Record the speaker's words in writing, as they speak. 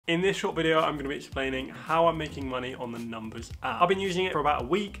In this short video, I'm going to be explaining how I'm making money on the Numbrs app. I've been using it for about a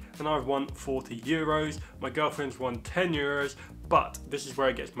week and I've won 40 euros. My girlfriend's won 10 euros, but this is where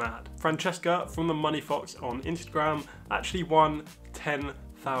it gets mad. Francesca from the Money Fox on Instagram actually won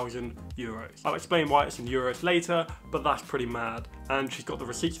 10,000 euros. I'll explain why it's in euros later, but that's pretty mad. And she's got the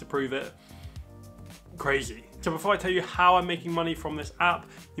receipts to prove it. Crazy. So before I tell you how I'm making money from this app,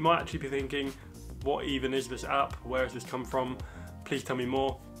 you might actually be thinking, what even is this app? Where has this come from? Please tell me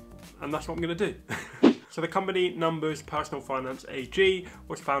more. And that's what I'm going to do. So the company Numbrs Personal Finance AG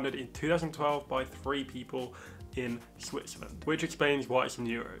was founded in 2012 by 3 people in Switzerland, which explains why it's in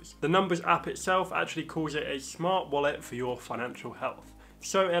euros. The Numbrs app itself actually calls it a smart wallet for your financial health.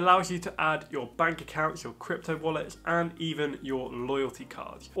 So it allows you to add your bank accounts, your crypto wallets, and even your loyalty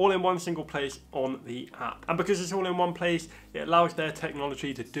cards, all in one single place on the app. And because it's all in one place, it allows their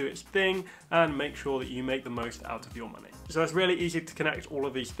technology to do its thing and make sure that you make the most out of your money. So it's really easy to connect all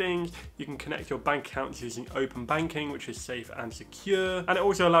of these things. You can connect your bank accounts using open banking, which is safe and secure. And it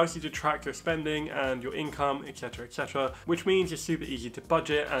also allows you to track your spending and your income, etc., which means it's super easy to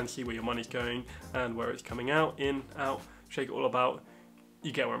budget and see where your money's going and where it's coming out, in, out, shake it all about.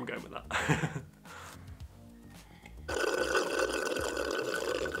 You get where I'm going with that.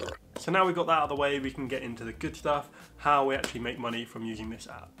 So now we've got that out of the way, we can get into the good stuff, how we actually make money from using this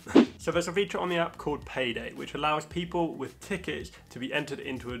app. So there's a feature on the app called Payday, which allows people with tickets to be entered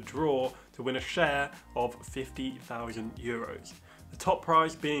into a draw to win a share of 50,000 euros. The top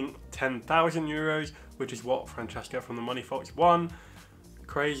prize being 10,000 euros, which is what Francesca from the Money Fox won.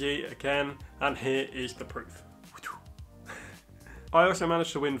 Crazy again, and here is the proof. I also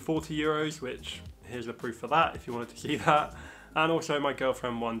managed to win 40 euros, which here's the proof for that if you wanted to see that. And also my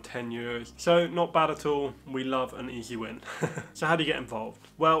girlfriend won 10 euros. So not bad at all. We love an easy win. So how do you get involved?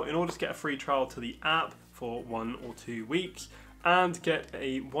 Well, in order to get a free trial to the app for 1 or 2 weeks and get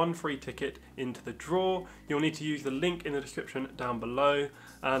a 1 free ticket into the draw, you'll need to use the link in the description down below,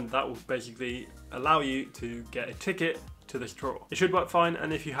 and that will basically allow you to get a ticket to this draw. It should work fine,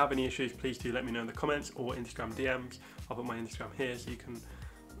 and if you have any issues, please do let me know in the comments or Instagram DMs. I'll put my Instagram here so you can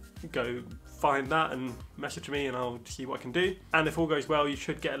go find that and message me and I'll see what I can do. And if all goes well, you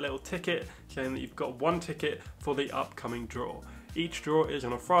should get a little ticket saying that you've got 1 ticket for the upcoming draw. Each draw is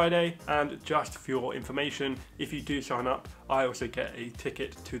on a Friday, and just for your information, if you do sign up, I also get a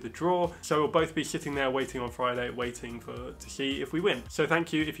ticket to the draw. So we'll both be sitting there waiting on Friday, waiting to see if we win. So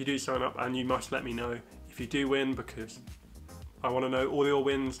thank you if you do sign up, and you must let me know if you do win, because I want to know all your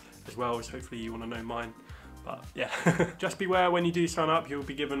wins as well as hopefully you want to know mine. But yeah, just beware when you do sign up, you'll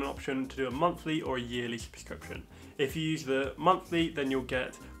be given an option to do a monthly or a yearly subscription. If you use the monthly, then you'll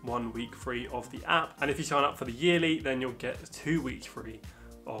get 1 week free of the app. And if you sign up for the yearly, then you'll get 2 weeks free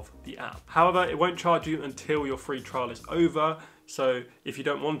of the app. However, it won't charge you until your free trial is over. So if you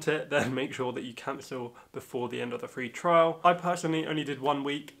don't want it, then make sure that you cancel before the end of the free trial. I personally only did 1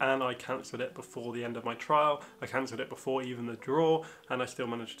 week and I cancelled it before the end of my trial. I cancelled it before even the draw, and I still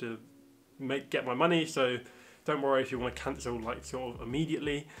managed to get my money. So don't worry if you want to cancel like sort of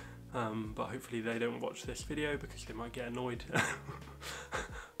immediately, but hopefully they don't watch this video because they might get annoyed.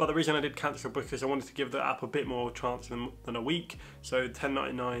 But the reason I did cancel because I wanted to give the app a bit more chance than a week. So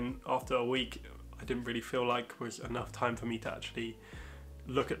 $10.99 after a week, I didn't really feel like was enough time for me to actually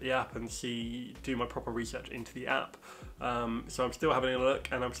look at the app and do my proper research into the app. So I'm still having a look,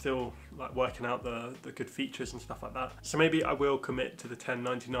 and I'm still like working out the good features and stuff like that. So maybe I will commit to the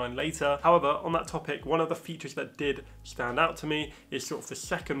 $10.99 later. However, on that topic, one of the features that did stand out to me is sort of the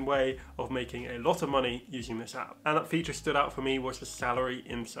second way of making a lot of money using this app. And that feature stood out for me was the salary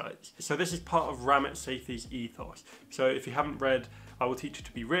insights. So this is part of Ramit Sethi's ethos. So if you haven't read I Will Teach You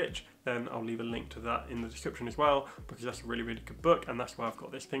to Be Rich, then I'll leave a link to that in the description as well, because that's a really, really good book, and that's where I've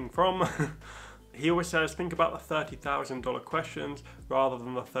got this thing from. He always says, think about the $30,000 questions rather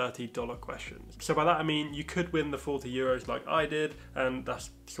than the $30 questions. So by that I mean you could win the 40 euros like I did, and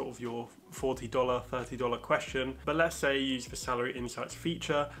that's sort of your $40, $30 question. But let's say you use the salary insights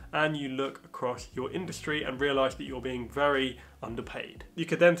feature and you look across your industry and realize that you're being very underpaid. You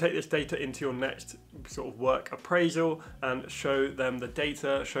could then take this data into your next sort of work appraisal and show them the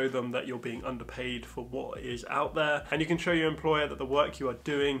data, show them that you're being underpaid for what is out there. And you can show your employer that the work you are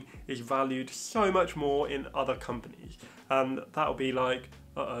doing is valued so much more in other companies. And that'll be like,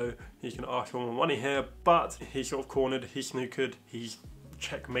 uh-oh, he's gonna ask for more money here, but he's sort of cornered, he's snookered, he's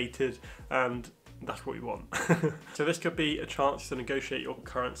checkmated, and that's what you want. So this could be a chance to negotiate your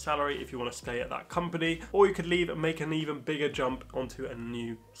current salary if you want to stay at that company, or you could leave and make an even bigger jump onto a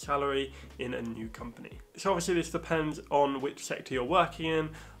new salary in a new company. So obviously this depends on which sector you're working in,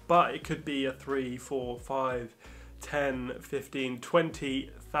 but it could be a 3, 4, 5, 10, 15,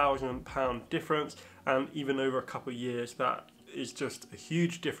 20 £1,000 difference, and even over a couple of years, that is just a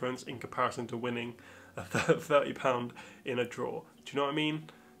huge difference in comparison to winning a £30 in a draw. Do you know what I mean?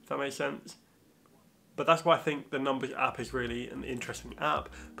 If that makes sense? But that's why I think the Numbrs app is really an interesting app,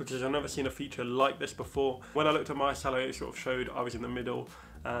 because I've never seen a feature like this before. When I looked at my salary, it sort of showed I was in the middle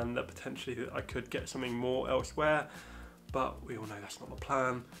and that potentially that I could get something more elsewhere, but we all know that's not the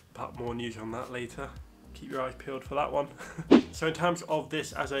plan. But more news on that later. Keep your eyes peeled for that one. So in terms of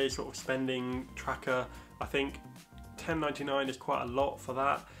this as a sort of spending tracker, I think $10.99 is quite a lot for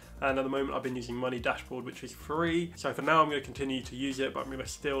that. And at the moment I've been using Money Dashboard, which is free. So for now I'm going to continue to use it, but I'm going to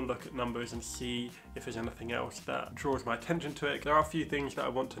still look at Numbrs and see if there's anything else that draws my attention to it. There are a few things that I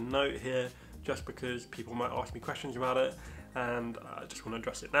want to note here, just because people might ask me questions about it, and I just want to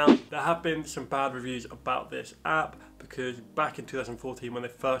address it now. There have been some bad reviews about this app, because back in 2014 when they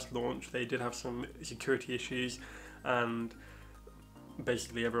first launched, they did have some security issues, and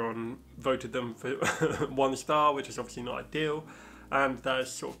basically everyone voted them for 1 star, which is obviously not ideal. And that is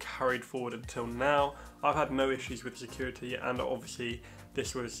sort of carried forward until now. I've had no issues with security, and obviously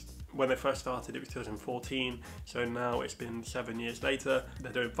this was when they first started, it was 2014, so now it's been 7 years later.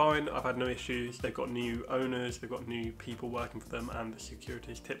 They're doing fine, I've had no issues. They've got new owners, they've got new people working for them, and the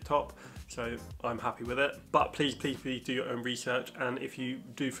security is tip top, so I'm happy with it. But please do your own research, and if you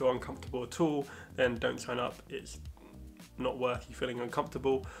do feel uncomfortable at all, then don't sign up. It's not worth you feeling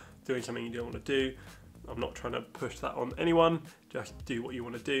uncomfortable doing something you don't want to do. I'm not trying to push that on anyone, just do what you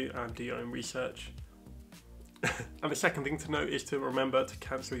want to do and do your own research. And the second thing to note is to remember to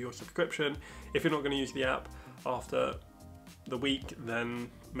cancel your subscription. If you're not going to use the app after the week, then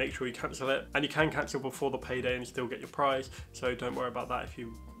make sure you cancel it. And you can cancel before the payday and still get your prize, so don't worry about that if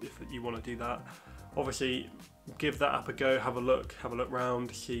you want to do that. Obviously, give that app a go, have a look round,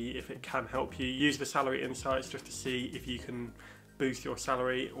 see if it can help you. Use the salary insights just to see if you can boost your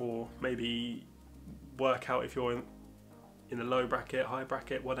salary, or maybe work out if you're in the low bracket, high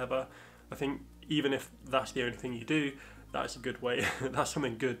bracket, whatever. I think even if that's the only thing you do, that's a good way, that's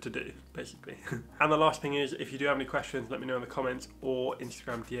something good to do, basically. And the last thing is, if you do have any questions, let me know in the comments or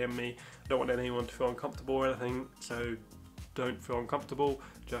Instagram DM me. I don't want anyone to feel uncomfortable or anything, so don't feel uncomfortable,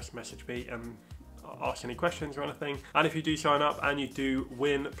 just message me and ask any questions or anything. And if you do sign up and you do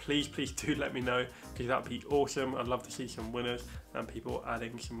win, please do let me know, because that'd be awesome. I'd love to see some winners and people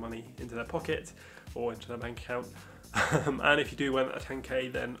adding some money into their pocket or into their bank account. And if you do win a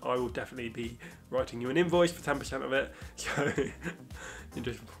 10k, then I will definitely be writing you an invoice for 10% of it, so you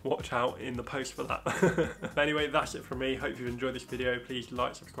just watch out in the post for that. But anyway, that's it from me. Hope you've enjoyed this video. Please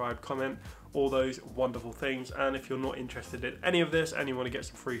like, subscribe, comment, all those wonderful things. And if you're not interested in any of this and you want to get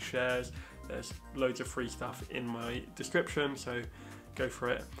some free shares, there's loads of free stuff in my description, so go for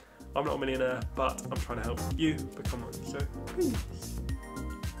it. I'm not a millionaire, but I'm trying to help you become one, so please,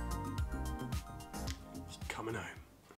 it's coming home.